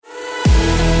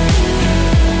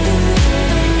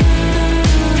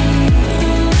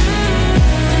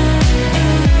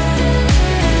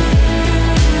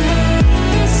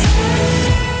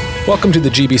Welcome to the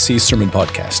GBC Sermon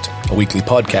Podcast, a weekly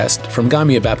podcast from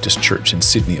Gymea Baptist Church in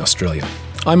Sydney, Australia.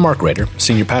 I'm Mark Rader,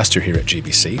 Senior Pastor here at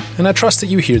GBC, and I trust that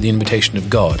you hear the invitation of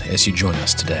God as you join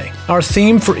us today. Our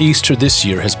theme for Easter this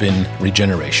year has been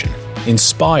Regeneration,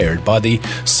 inspired by the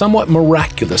somewhat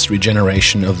miraculous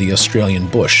regeneration of the Australian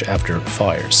bush after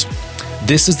fires.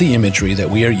 This is the imagery that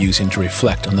we are using to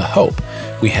reflect on the hope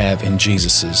we have in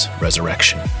Jesus'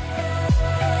 resurrection.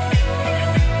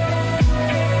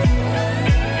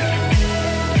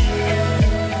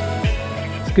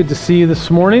 Good to see you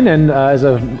this morning, and as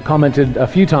I've commented a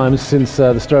few times since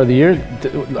the start of the year,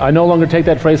 I no longer take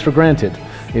that phrase for granted.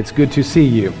 It's good to see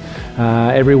you.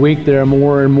 Every week there are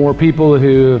more and more people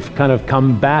who have kind of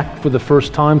come back for the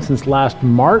first time since last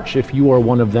March. If you are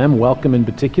one of them, welcome in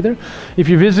particular. If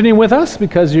you're visiting with us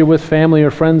because you're with family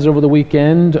or friends over the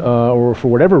weekend or for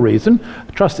whatever reason,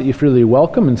 I trust that you feel really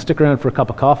welcome and stick around for a cup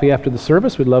of coffee after the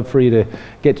service. We'd love for you to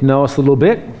get to know us a little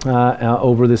bit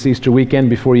over this Easter weekend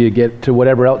before you get to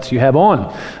whatever else you have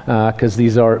on, because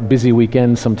these are busy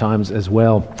weekends sometimes as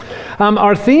well.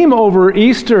 Our theme over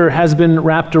Easter has been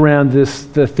wrapped around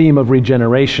the theme of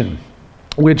regeneration,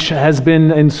 which has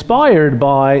been inspired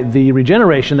by the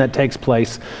regeneration that takes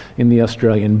place in the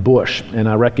Australian bush. And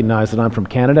I recognize that I'm from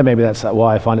Canada, maybe that's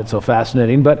why I find it so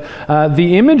fascinating, but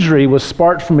the imagery was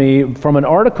sparked for me from an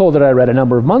article that I read a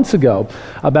number of months ago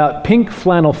about pink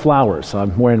flannel flowers.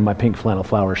 I'm wearing my pink flannel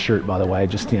flower shirt, by the way,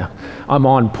 I'm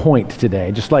on point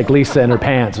today, just like Lisa in her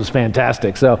pants. It was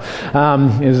fantastic. So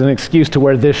it was an excuse to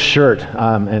wear this shirt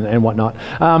and whatnot.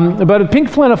 But pink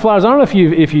flannel flowers, I don't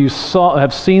know if you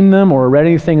have seen them or read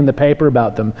anything in the paper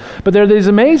about them, but they're these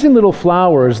amazing little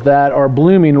flowers that are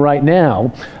blooming right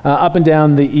now up and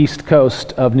down the east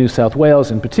coast of New South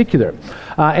Wales in particular.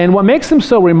 And what makes them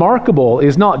so remarkable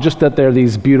is not just that they're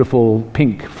these beautiful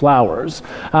pink flowers,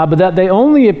 but that they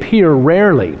only appear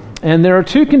rarely. And there are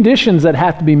two conditions that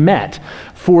have to be met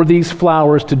for these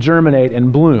flowers to germinate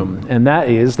and bloom, and that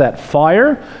is that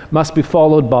fire must be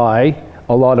followed by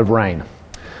a lot of rain.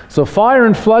 So fire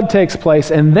and flood takes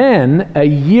place, and then a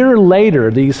year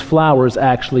later, these flowers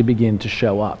actually begin to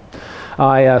show up.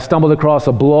 I stumbled across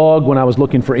a blog when I was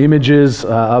looking for images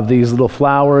of these little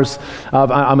flowers.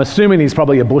 I'm assuming he's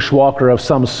probably a bushwalker of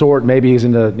some sort. Maybe he's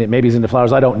into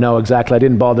flowers. I don't know exactly. I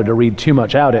didn't bother to read too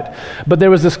much out it. But there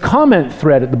was this comment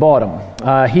thread at the bottom.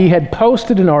 He had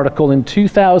posted an article in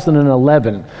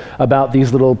 2011 about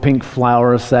these little pink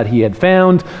flowers that he had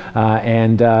found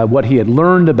and what he had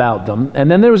learned about them.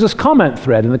 And then there was this comment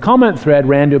thread, and the comment thread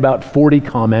ran to about 40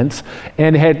 comments,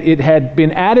 and it had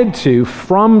been added to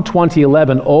from 2011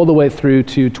 all the way through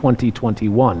to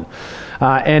 2021.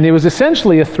 And it was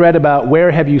essentially a thread about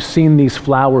where have you seen these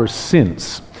flowers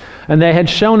since? And they had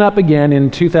shown up again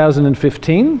in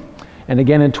 2015 and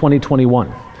again in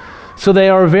 2021. So they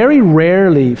are very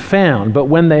rarely found, but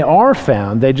when they are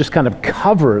found, they just kind of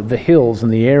cover the hills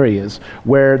and the areas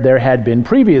where there had been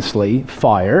previously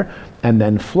fire and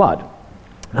then flood.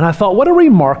 And I thought, what a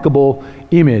remarkable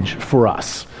image for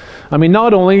us. I mean,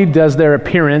 not only does their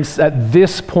appearance at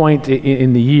this point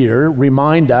in the year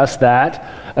remind us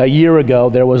that a year ago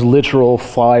there was literal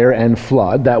fire and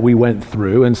flood that we went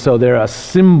through, and so they're a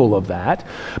symbol of that,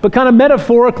 but kind of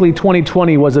metaphorically,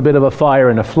 2020 was a bit of a fire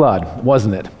and a flood,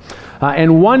 wasn't it?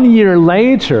 And 1 year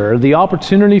later, the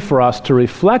opportunity for us to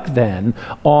reflect then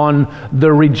on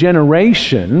the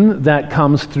regeneration that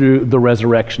comes through the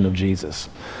resurrection of Jesus.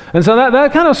 And so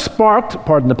that kind of sparked,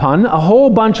 pardon the pun, a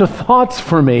whole bunch of thoughts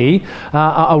for me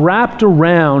wrapped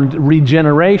around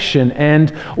regeneration and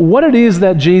what it is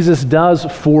that Jesus does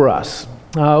for us.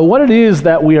 What it is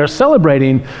that we are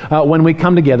celebrating when we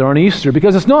come together on Easter,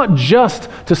 because it's not just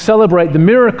to celebrate the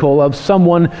miracle of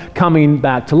someone coming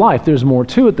back to life. There's more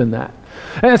to it than that.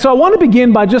 And so I want to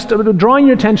begin by just drawing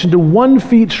your attention to one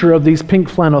feature of these pink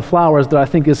flannel flowers that I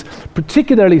think is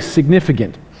particularly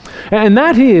significant. And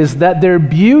that is that their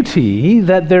beauty,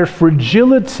 that their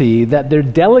fragility, that their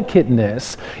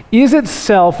delicateness is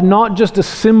itself not just a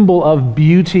symbol of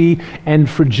beauty and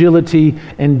fragility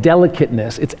and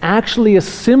delicateness. It's actually a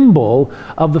symbol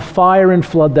of the fire and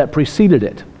flood that preceded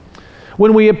it.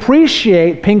 When we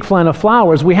appreciate pink flannel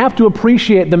flowers, we have to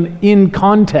appreciate them in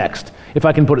context, if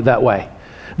I can put it that way.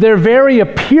 Their very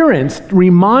appearance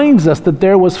reminds us that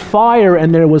there was fire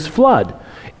and there was flood.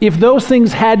 If those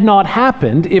things had not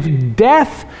happened, if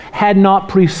death had not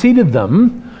preceded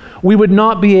them, we would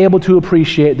not be able to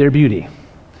appreciate their beauty.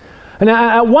 And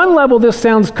at one level, this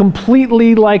sounds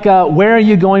completely like, where are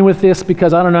you going with this?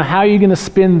 Because I don't know how you're going to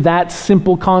spin that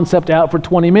simple concept out for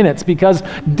 20 minutes, because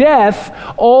death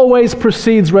always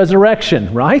precedes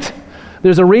resurrection, right?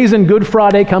 There's a reason Good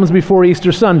Friday comes before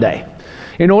Easter Sunday.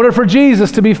 In order for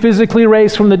Jesus to be physically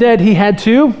raised from the dead, he had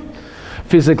to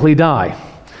physically die.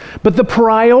 But the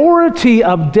priority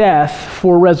of death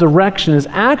for resurrection is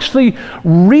actually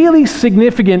really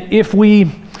significant if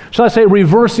we, shall I say,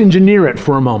 reverse engineer it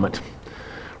for a moment.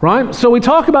 Right? So we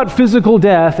talk about physical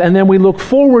death, and then we look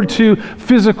forward to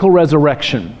physical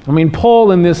resurrection. I mean,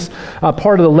 Paul in this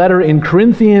part of the letter in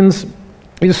Corinthians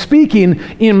is speaking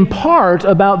in part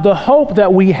about the hope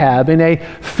that we have in a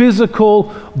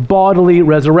physical bodily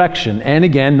resurrection. And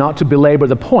again, not to belabor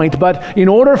the point, but in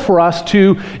order for us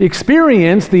to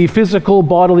experience the physical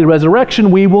bodily resurrection,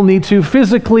 we will need to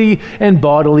physically and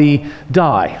bodily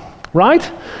die.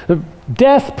 Right?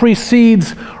 Death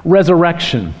precedes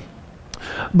resurrection.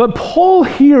 But Paul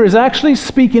here is actually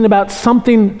speaking about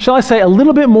something, shall I say, a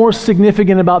little bit more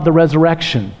significant about the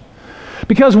resurrection.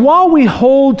 Because while we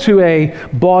hold to a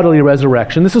bodily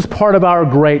resurrection, this is part of our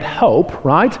great hope,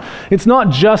 right? It's not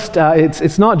just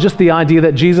the idea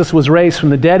that Jesus was raised from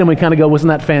the dead and we kind of go, wasn't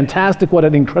that fantastic? What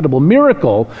an incredible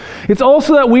miracle. It's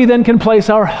also that we then can place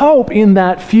our hope in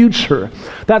that future.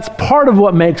 That's part of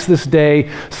what makes this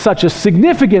day such a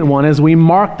significant one as we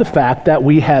mark the fact that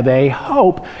we have a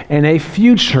hope and a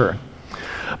future.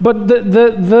 But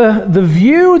the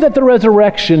view that the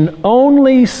resurrection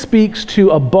only speaks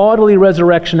to a bodily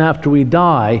resurrection after we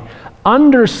die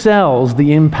undersells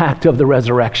the impact of the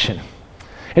resurrection.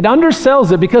 It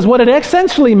undersells it because what it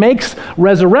essentially makes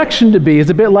resurrection to be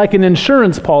is a bit like an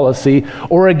insurance policy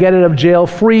or a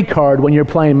get-out-of-jail-free card when you're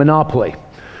playing Monopoly.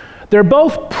 They're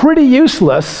both pretty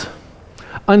useless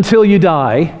until you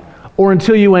die or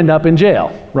until you end up in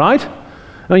jail, right?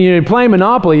 When you're playing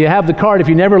Monopoly, you have the card. If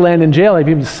you never land in jail, have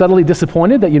you been subtly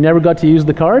disappointed that you never got to use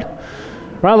the card?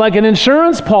 Right? Like an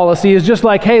insurance policy is just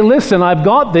like, hey, listen, I've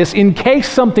got this in case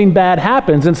something bad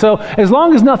happens. And so as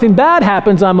long as nothing bad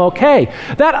happens, I'm okay.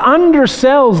 That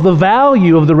undersells the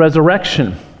value of the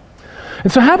resurrection.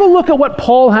 And so have a look at what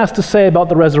Paul has to say about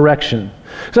the resurrection.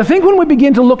 So I think when we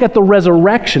begin to look at the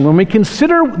resurrection, when we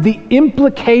consider the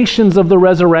implications of the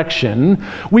resurrection,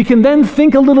 we can then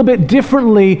think a little bit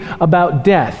differently about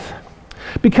death.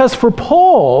 Because for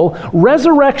Paul,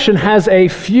 resurrection has a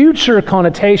future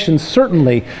connotation,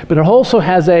 certainly, but it also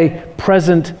has a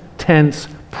present tense,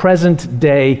 present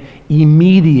day,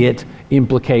 immediate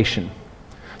implication.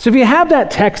 So if you have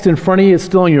that text in front of you, it's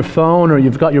still on your phone or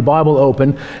you've got your Bible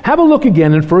open, have a look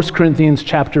again in 1 Corinthians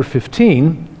chapter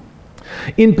 15.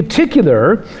 In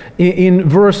particular, in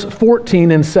verse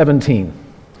 14 and 17.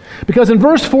 Because in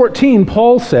verse 14,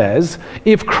 Paul says,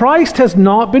 if Christ has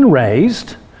not been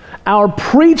raised, our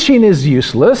preaching is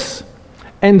useless,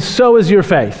 and so is your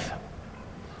faith.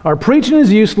 Our preaching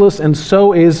is useless, and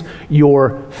so is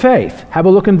your faith. Have a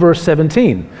look in verse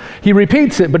 17. He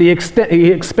repeats it, but he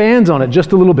expands on it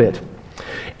just a little bit.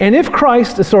 And if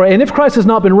Christ has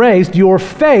not been raised, your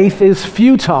faith is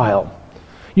futile.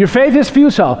 Your faith is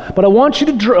futile, but I want you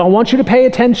to pay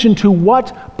attention to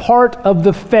what part of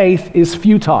the faith is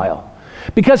futile.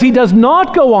 Because he does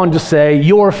not go on to say,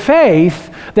 your faith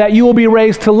that you will be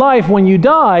raised to life when you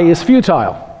die is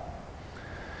futile.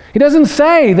 He doesn't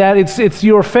say that it's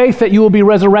your faith that you will be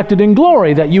resurrected in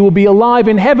glory, that you will be alive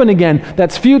in heaven again,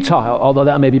 that's futile, although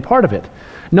that may be part of it.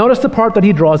 Notice the part that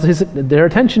he draws their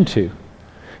attention to.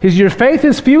 Your faith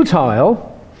is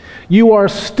futile, you are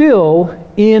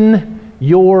still in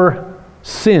your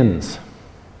sins.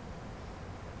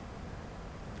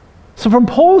 So from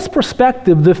Paul's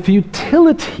perspective, the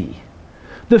futility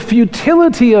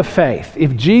of faith,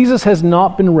 if Jesus has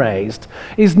not been raised,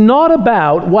 is not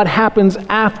about what happens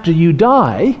after you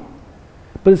die,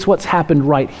 but it's what's happened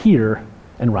right here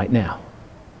and right now.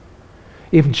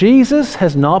 If Jesus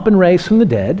has not been raised from the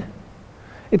dead,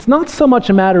 it's not so much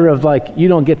a matter of like you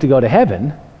don't get to go to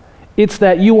heaven, it's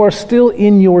that you are still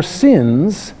in your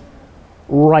sins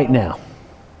right now.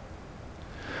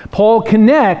 Paul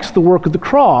connects the work of the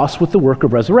cross with the work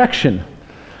of resurrection.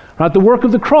 Right? The work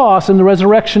of the cross and the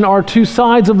resurrection are two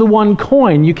sides of the one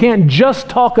coin. You can't just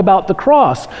talk about the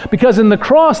cross, because in the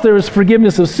cross there is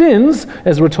forgiveness of sins,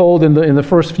 as we're told in the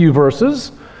first few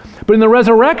verses. But in the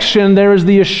resurrection there is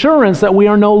the assurance that we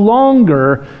are no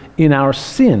longer in our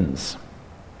sins.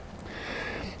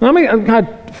 Now, let me kind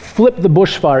of flip the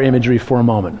bushfire imagery for a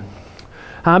moment.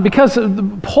 Because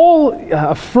Paul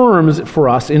affirms for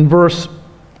us in verse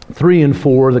 3 and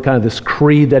 4, the kind of this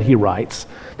creed that he writes,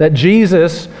 that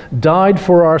Jesus died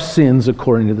for our sins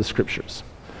according to the Scriptures.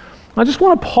 I just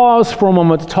want to pause for a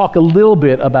moment to talk a little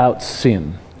bit about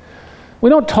sin.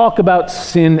 We don't talk about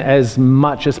sin as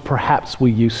much as perhaps we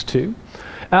used to.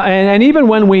 And even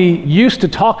when we used to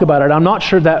talk about it, I'm not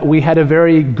sure that we had a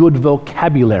very good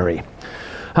vocabulary.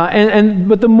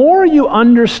 But the more you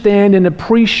understand and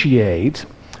appreciate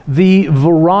the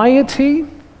variety,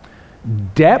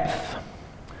 depth,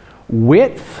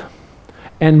 width,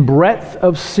 and breadth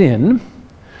of sin,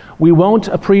 we won't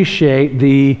appreciate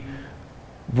the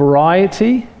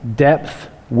variety, depth,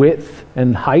 width,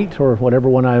 and height, or whatever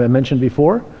one I mentioned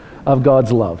before, of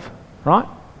God's love, right?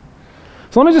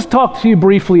 So let me just talk to you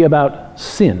briefly about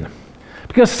sin,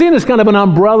 because sin is kind of an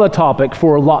umbrella topic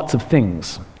for lots of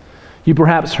things. You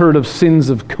perhaps heard of sins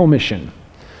of commission,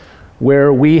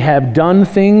 where we have done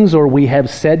things or we have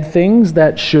said things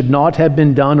that should not have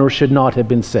been done or should not have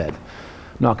been said. I'm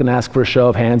not going to ask for a show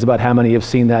of hands about how many have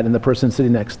seen that in the person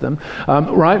sitting next to them.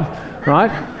 Right?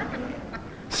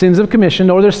 Sins of commission,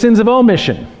 or there's sins of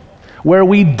omission, where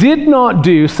we did not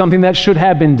do something that should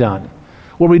have been done,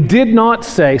 where we did not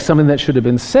say something that should have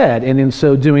been said, and in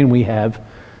so doing we have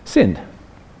sinned.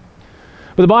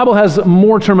 But the Bible has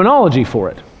more terminology for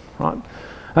it. Right?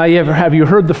 Have you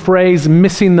heard the phrase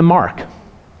missing the mark?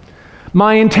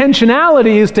 My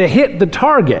intentionality is to hit the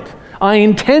target. I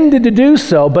intended to do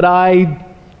so, but I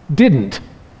didn't.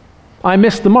 I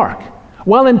missed the mark.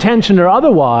 Well-intentioned or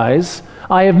otherwise,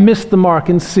 I have missed the mark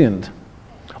and sinned.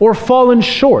 Or fallen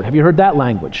short. Have you heard that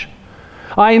language?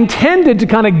 I intended to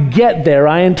kind of get there.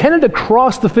 I intended to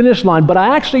cross the finish line, but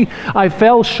I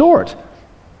fell short.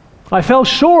 I fell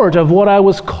short of what I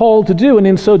was called to do, and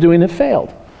in so doing, it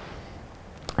failed.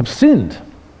 I've sinned.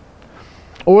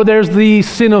 Or there's the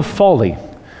sin of folly,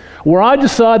 where I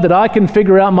decide that I can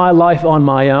figure out my life on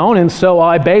my own, and so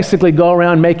I basically go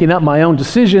around making up my own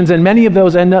decisions, and many of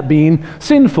those end up being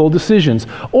sinful decisions.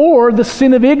 Or the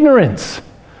sin of ignorance.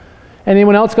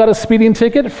 Anyone else got a speeding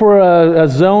ticket for a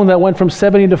zone that went from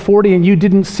 70 to 40 and you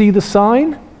didn't see the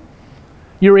sign?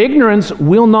 Your ignorance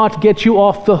will not get you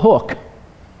off the hook.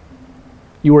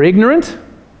 You were ignorant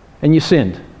and you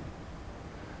sinned.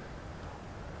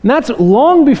 And that's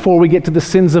long before we get to the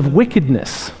sins of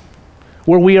wickedness,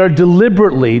 where we are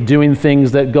deliberately doing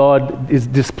things that God is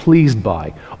displeased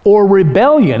by. Or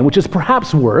rebellion, which is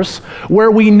perhaps worse,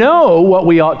 where we know what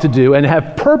we ought to do and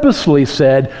have purposefully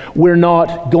said we're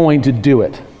not going to do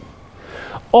it.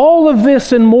 All of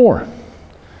this and more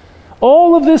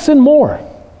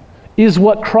is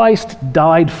what Christ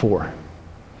died for.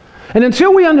 And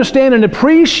until we understand and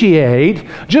appreciate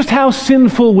just how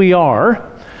sinful we are,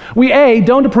 we,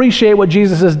 don't appreciate what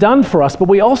Jesus has done for us, but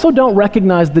we also don't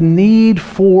recognize the need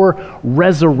for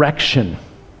resurrection.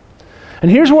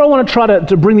 And here's where I want to try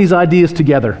to bring these ideas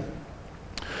together.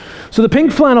 So the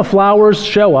pink flannel flowers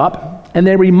show up, and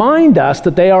they remind us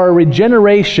that they are a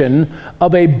regeneration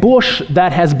of a bush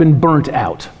that has been burnt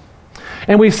out.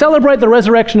 And we celebrate the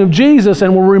resurrection of Jesus,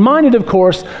 and we're reminded, of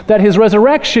course, that his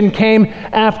resurrection came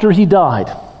after he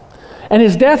died. And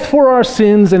his death for our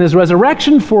sins and his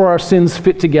resurrection for our sins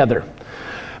fit together.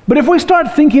 But if we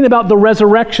start thinking about the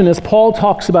resurrection as Paul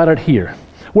talks about it here,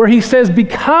 where he says,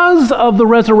 because of the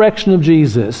resurrection of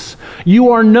Jesus,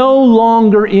 you are no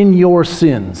longer in your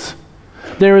sins.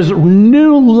 There is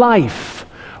new life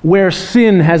where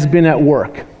sin has been at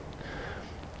work.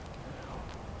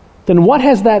 Then what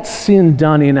has that sin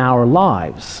done in our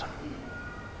lives?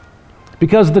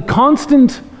 Because the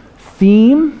constant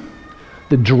theme,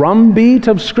 the drumbeat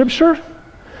of Scripture,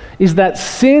 is that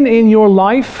sin in your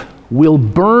life will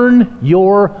burn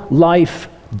your life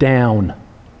down.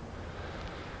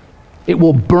 It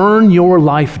will burn your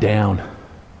life down.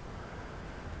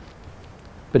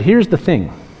 But here's the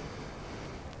thing,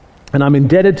 and I'm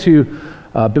indebted to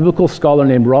a biblical scholar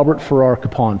named Robert Farrar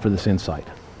Capon for this insight.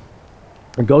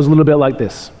 It goes a little bit like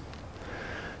this.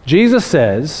 Jesus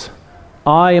says,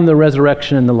 I am the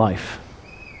resurrection and the life.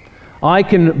 I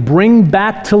can bring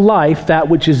back to life that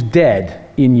which is dead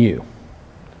in you.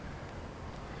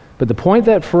 But the point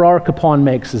that Farrar Capon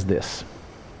makes is this.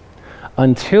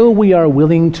 Until we are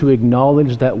willing to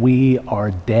acknowledge that we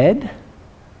are dead,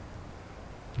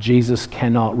 Jesus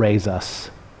cannot raise us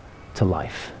to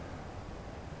life.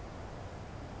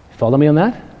 Follow me on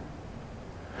that?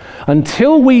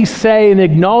 Until we say and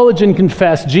acknowledge and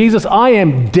confess, Jesus, I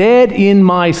am dead in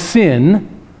my sin,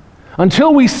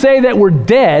 until we say that we're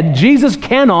dead, Jesus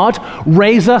cannot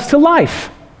raise us to life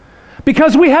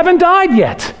because we haven't died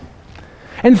yet.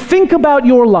 And think about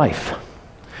your life.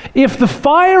 If the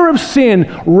fire of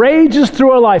sin rages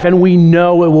through our life, and we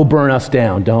know it will burn us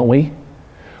down, don't we?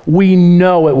 We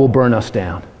know it will burn us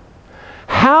down.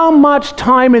 How much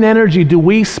time and energy do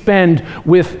we spend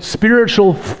with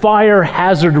spiritual fire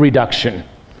hazard reduction?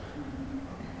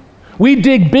 We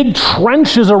dig big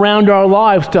trenches around our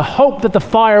lives to hope that the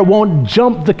fire won't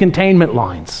jump the containment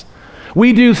lines.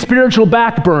 We do spiritual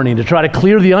backburning to try to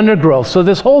clear the undergrowth so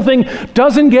this whole thing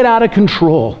doesn't get out of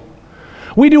control.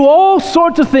 We do all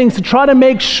sorts of things to try to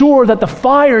make sure that the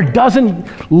fire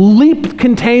doesn't leap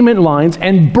containment lines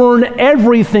and burn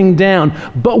everything down,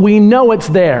 but we know it's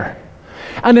there.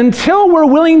 And until we're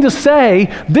willing to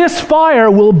say, this fire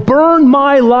will burn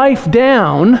my life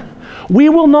down, we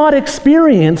will not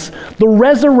experience the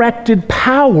resurrected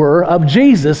power of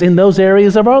Jesus in those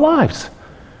areas of our lives.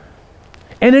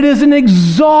 And it is an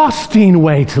exhausting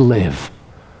way to live.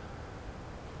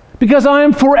 Because I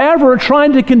am forever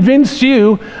trying to convince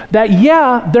you that,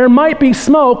 yeah, there might be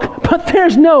smoke, but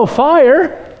there's no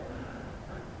fire.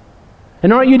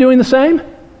 And aren't you doing the same?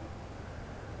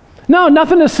 No,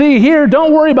 nothing to see here.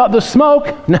 Don't worry about the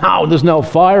smoke. No, there's no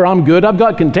fire. I'm good. I've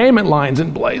got containment lines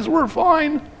in place. We're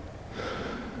fine.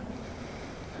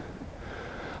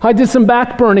 I did some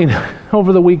back burning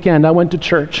over the weekend. I went to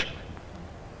church.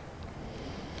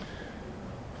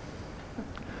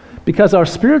 Because our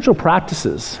spiritual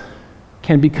practices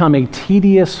can become a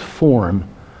tedious form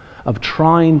of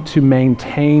trying to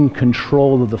maintain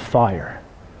control of the fire,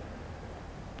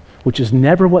 which is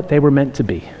never what they were meant to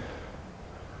be.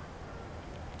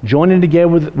 Joining together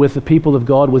with the people of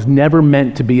God was never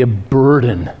meant to be a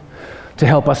burden to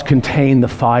help us contain the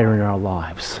fire in our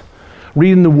lives.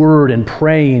 Reading the Word and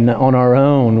praying on our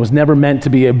own was never meant to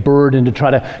be a burden to try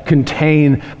to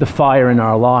contain the fire in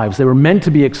our lives. They were meant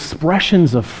to be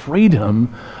expressions of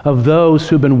freedom of those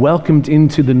who have been welcomed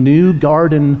into the new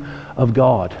garden of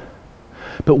God.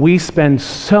 But we spend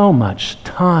so much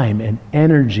time and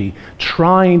energy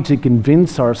trying to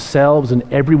convince ourselves and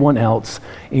everyone else,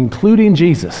 including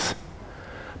Jesus,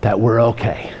 that we're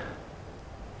okay.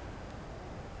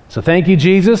 So thank you,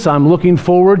 Jesus. I'm looking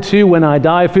forward to when I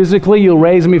die physically, you'll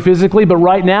raise me physically, but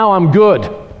right now I'm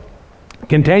good.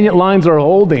 Containment lines are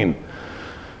holding.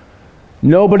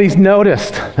 Nobody's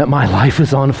noticed that my life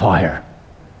is on fire.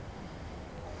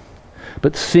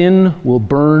 But sin will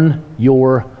burn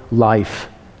your life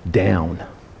down.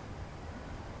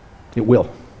 It will.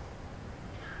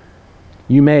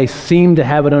 You may seem to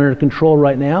have it under control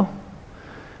right now.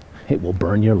 It will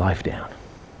burn your life down.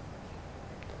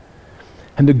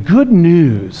 And the good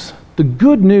news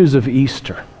of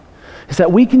Easter is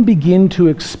that we can begin to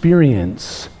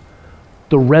experience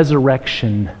the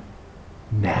resurrection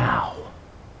now.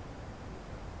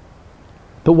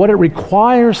 But what it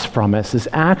requires from us is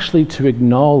actually to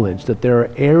acknowledge that there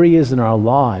are areas in our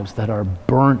lives that are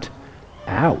burnt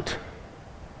out.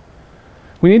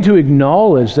 We need to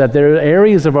acknowledge that there are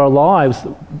areas of our lives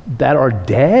that are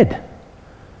dead.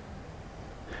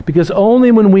 Because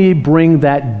only when we bring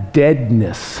that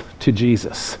deadness to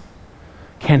Jesus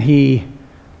can He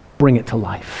bring it to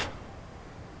life.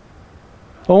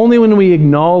 Only when we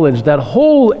acknowledge that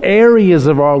whole areas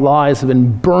of our lives have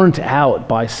been burnt out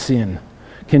by sin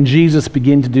can Jesus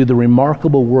begin to do the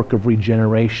remarkable work of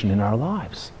regeneration in our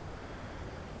lives.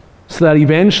 So that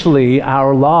eventually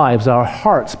our lives, our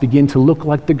hearts begin to look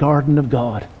like the garden of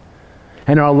God.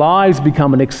 And our lives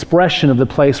become an expression of the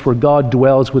place where God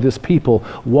dwells with His people,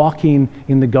 walking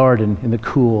in the garden in the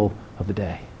cool of the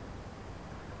day.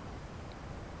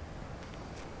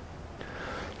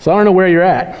 So I don't know where you're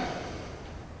at,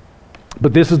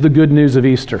 but this is the good news of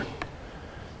Easter.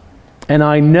 And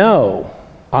I know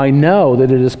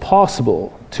that it is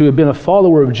possible to have been a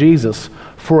follower of Jesus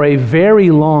for a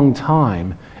very long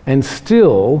time and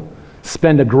still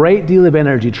spend a great deal of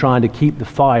energy trying to keep the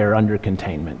fire under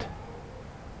containment.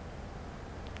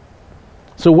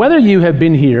 So whether you have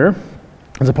been here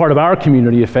as a part of our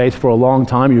community of faith for a long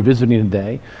time, you're visiting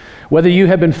today, whether you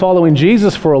have been following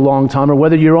Jesus for a long time, or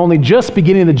whether you're only just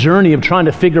beginning the journey of trying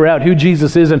to figure out who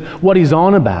Jesus is and what He's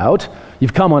on about,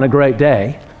 you've come on a great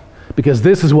day, because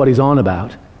this is what He's on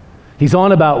about. He's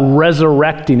on about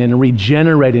resurrecting and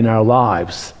regenerating our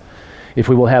lives if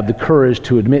we will have the courage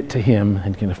to admit to Him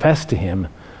and confess to Him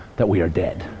that we are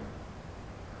dead.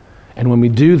 And when we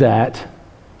do that,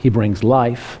 He brings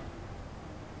life.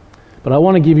 But I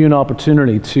want to give you an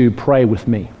opportunity to pray with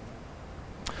me.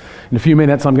 In a few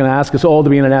minutes, I'm going to ask us all to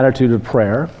be in an attitude of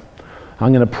prayer.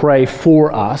 I'm going to pray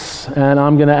for us, and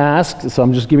I'm going to ask, so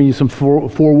I'm just giving you some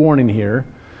forewarning here,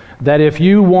 that if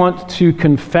you want to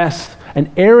confess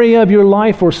an area of your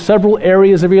life or several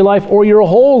areas of your life or your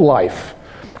whole life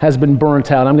has been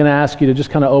burnt out, I'm going to ask you to just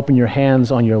kind of open your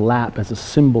hands on your lap as a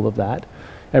symbol of that.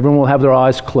 Everyone will have their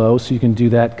eyes closed, so you can do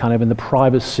that kind of in the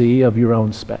privacy of your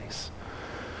own space.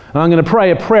 And I'm going to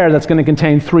pray a prayer that's going to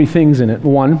contain three things in it.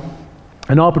 One,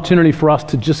 an opportunity for us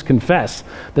to just confess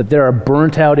that there are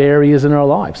burnt out areas in our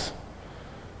lives.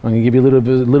 I'm going to give you a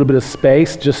little bit of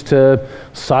space just to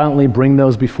silently bring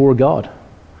those before God.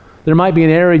 There might be an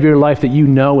area of your life that you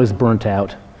know is burnt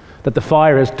out, that the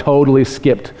fire has totally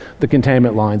skipped the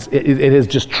containment lines. It has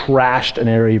just trashed an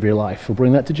area of your life. Well,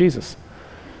 bring that to Jesus.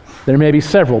 There may be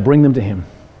several. Bring them to him.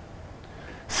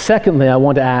 Secondly, I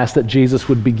want to ask that Jesus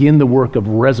would begin the work of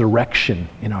resurrection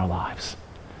in our lives,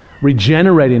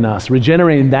 regenerating us,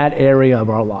 regenerating that area of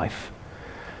our life.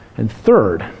 And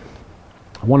third,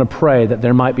 I want to pray that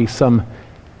there might be some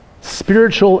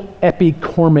spiritual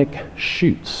epicormic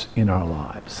shoots in our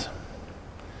lives.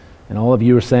 And all of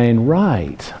you are saying,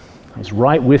 right, I was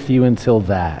right with you until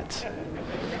that.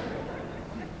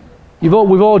 We've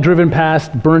all driven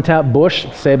past burnt out bush,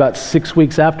 say about 6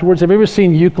 weeks afterwards. Have you ever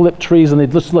seen eucalypt trees and they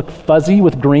just look fuzzy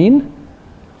with green?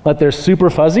 Like they're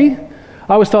super fuzzy?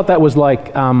 I always thought that was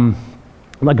like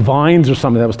vines or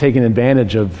something that was taking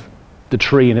advantage of the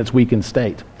tree in its weakened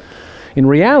state. In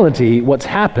reality, what's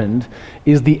happened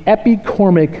is the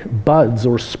epicormic buds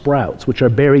or sprouts, which are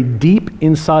buried deep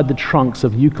inside the trunks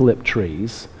of eucalypt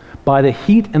trees, by the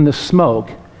heat and the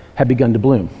smoke, have begun to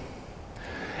bloom.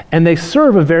 And they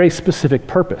serve a very specific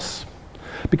purpose.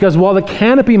 Because while the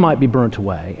canopy might be burnt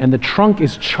away and the trunk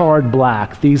is charred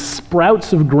black, these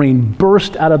sprouts of green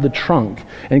burst out of the trunk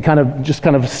and kind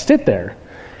of sit there,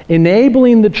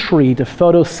 enabling the tree to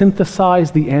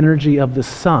photosynthesize the energy of the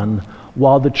sun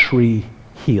while the tree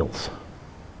heals.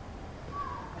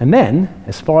 And then,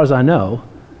 as far as I know,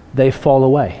 they fall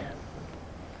away.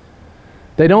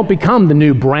 They don't become the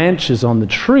new branches on the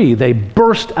tree. They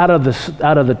burst out of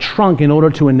the trunk in order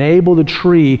to enable the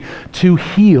tree to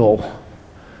heal.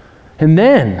 And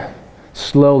then,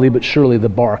 slowly but surely, the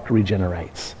bark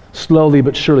regenerates. Slowly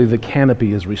but surely, the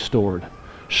canopy is restored.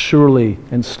 Surely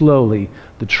and slowly,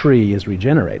 the tree is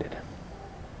regenerated.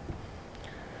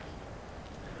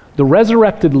 The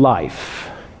resurrected life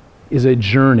is a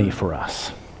journey for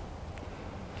us.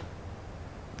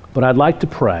 But I'd like to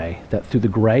pray that through the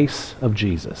grace of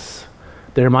Jesus,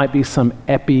 there might be some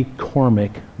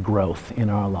epicormic growth in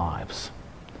our lives.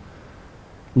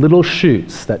 Little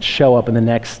shoots that show up in the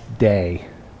next day,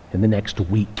 in the next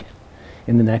week,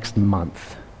 in the next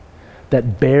month,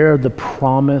 that bear the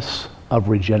promise of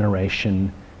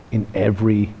regeneration in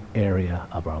every area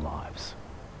of our lives.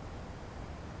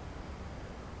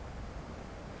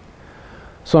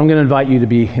 So I'm going to invite you to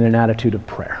be in an attitude of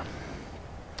prayer.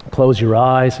 Close your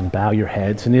eyes and bow your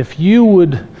heads. And if you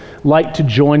would like to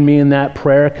join me in that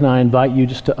prayer, can I invite you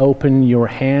just to open your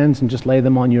hands and just lay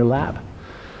them on your lap?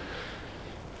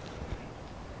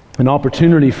 An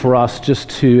opportunity for us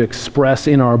just to express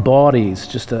in our bodies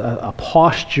just a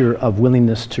posture of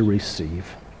willingness to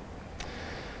receive.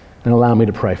 And allow me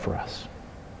to pray for us.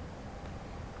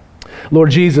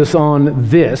 Lord Jesus, on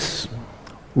this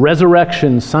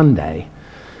Resurrection Sunday,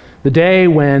 the day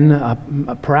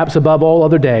when, perhaps above all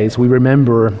other days, we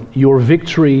remember your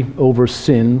victory over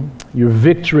sin, your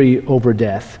victory over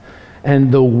death,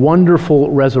 and the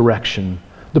wonderful resurrection,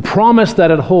 the promise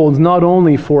that it holds not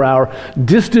only for our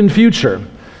distant future,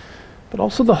 but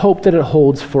also the hope that it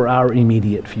holds for our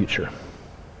immediate future.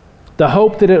 The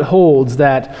hope that it holds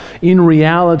that in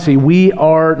reality we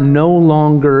are no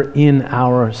longer in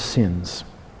our sins.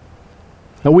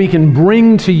 That we can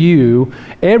bring to you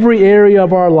every area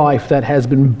of our life that has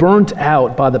been burnt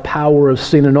out by the power of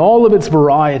sin and all of its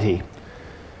variety,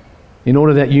 in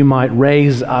order that you might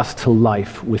raise us to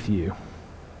life with you.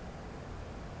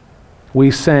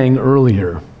 We sang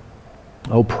earlier,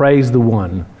 "Oh, praise the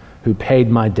one who paid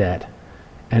my debt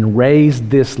and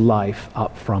raised this life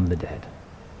up from the dead."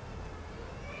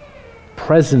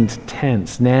 Present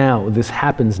tense, now, this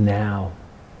happens now.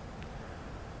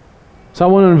 So I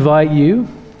want to invite you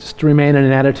just to remain in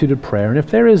an attitude of prayer. And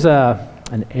if there is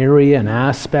an area, an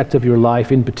aspect of your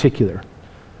life in particular,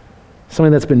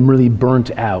 something that's been really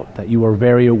burnt out that you are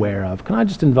very aware of, can I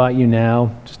just invite you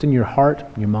now, just in your heart,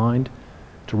 your mind,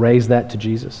 to raise that to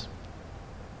Jesus?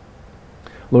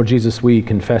 Lord Jesus, we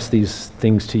confess these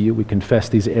things to you. We confess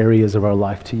these areas of our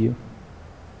life to you.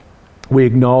 We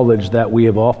acknowledge that we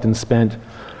have often spent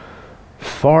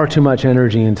far too much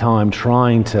energy and time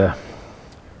trying to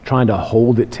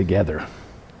hold it together,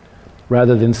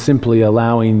 rather than simply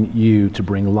allowing you to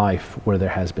bring life where there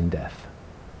has been death.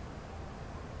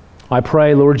 I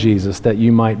pray, Lord Jesus, that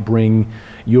you might bring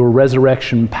your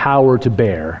resurrection power to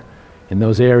bear in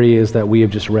those areas that we have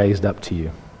just raised up to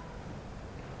you.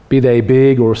 Be they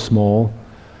big or small,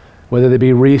 whether they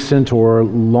be recent or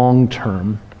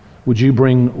long-term, would you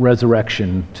bring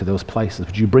resurrection to those places?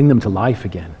 Would you bring them to life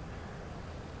again?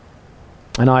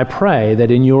 And I pray that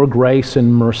in your grace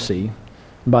and mercy,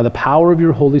 by the power of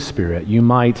your Holy Spirit, you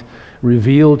might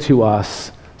reveal to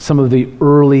us some of the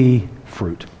early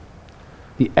fruit,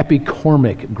 the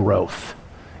epicormic growth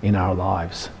in our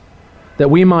lives that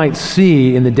we might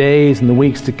see in the days and the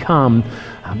weeks to come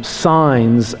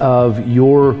signs of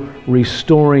your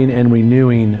restoring and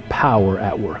renewing power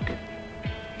at work.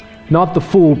 Not the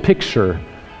full picture,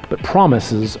 but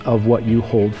promises of what you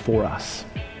hold for us.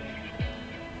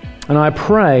 And I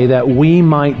pray that we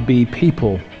might be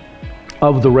people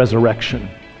of the resurrection.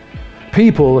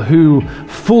 People who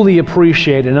fully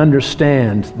appreciate and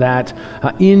understand that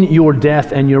in your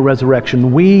death and your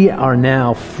resurrection, we are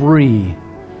now free.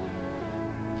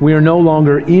 We are no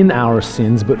longer in our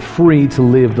sins, but free to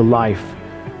live the life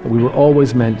that we were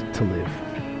always meant to live.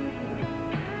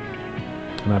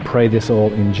 And I pray this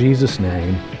all in Jesus'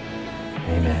 name.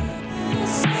 Amen.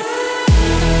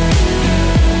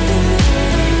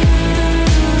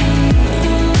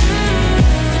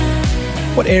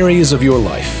 What areas of your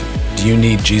life do you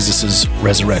need Jesus'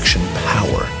 resurrection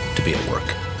power to be at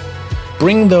work?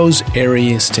 Bring those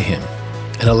areas to Him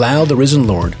and allow the risen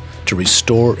Lord to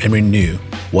restore and renew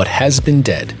what has been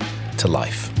dead to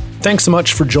life. Thanks so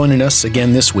much for joining us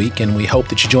again this week, and we hope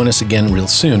that you join us again real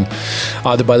soon,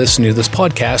 either by listening to this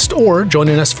podcast or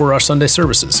joining us for our Sunday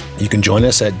services. You can join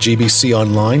us at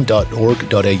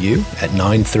gbconline.org.au at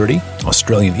 9:30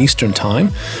 Australian Eastern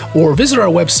Time, or visit our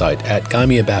website at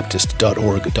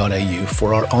guymeabaptist.org.au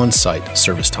for our on-site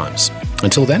service times.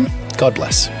 Until then, God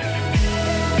bless.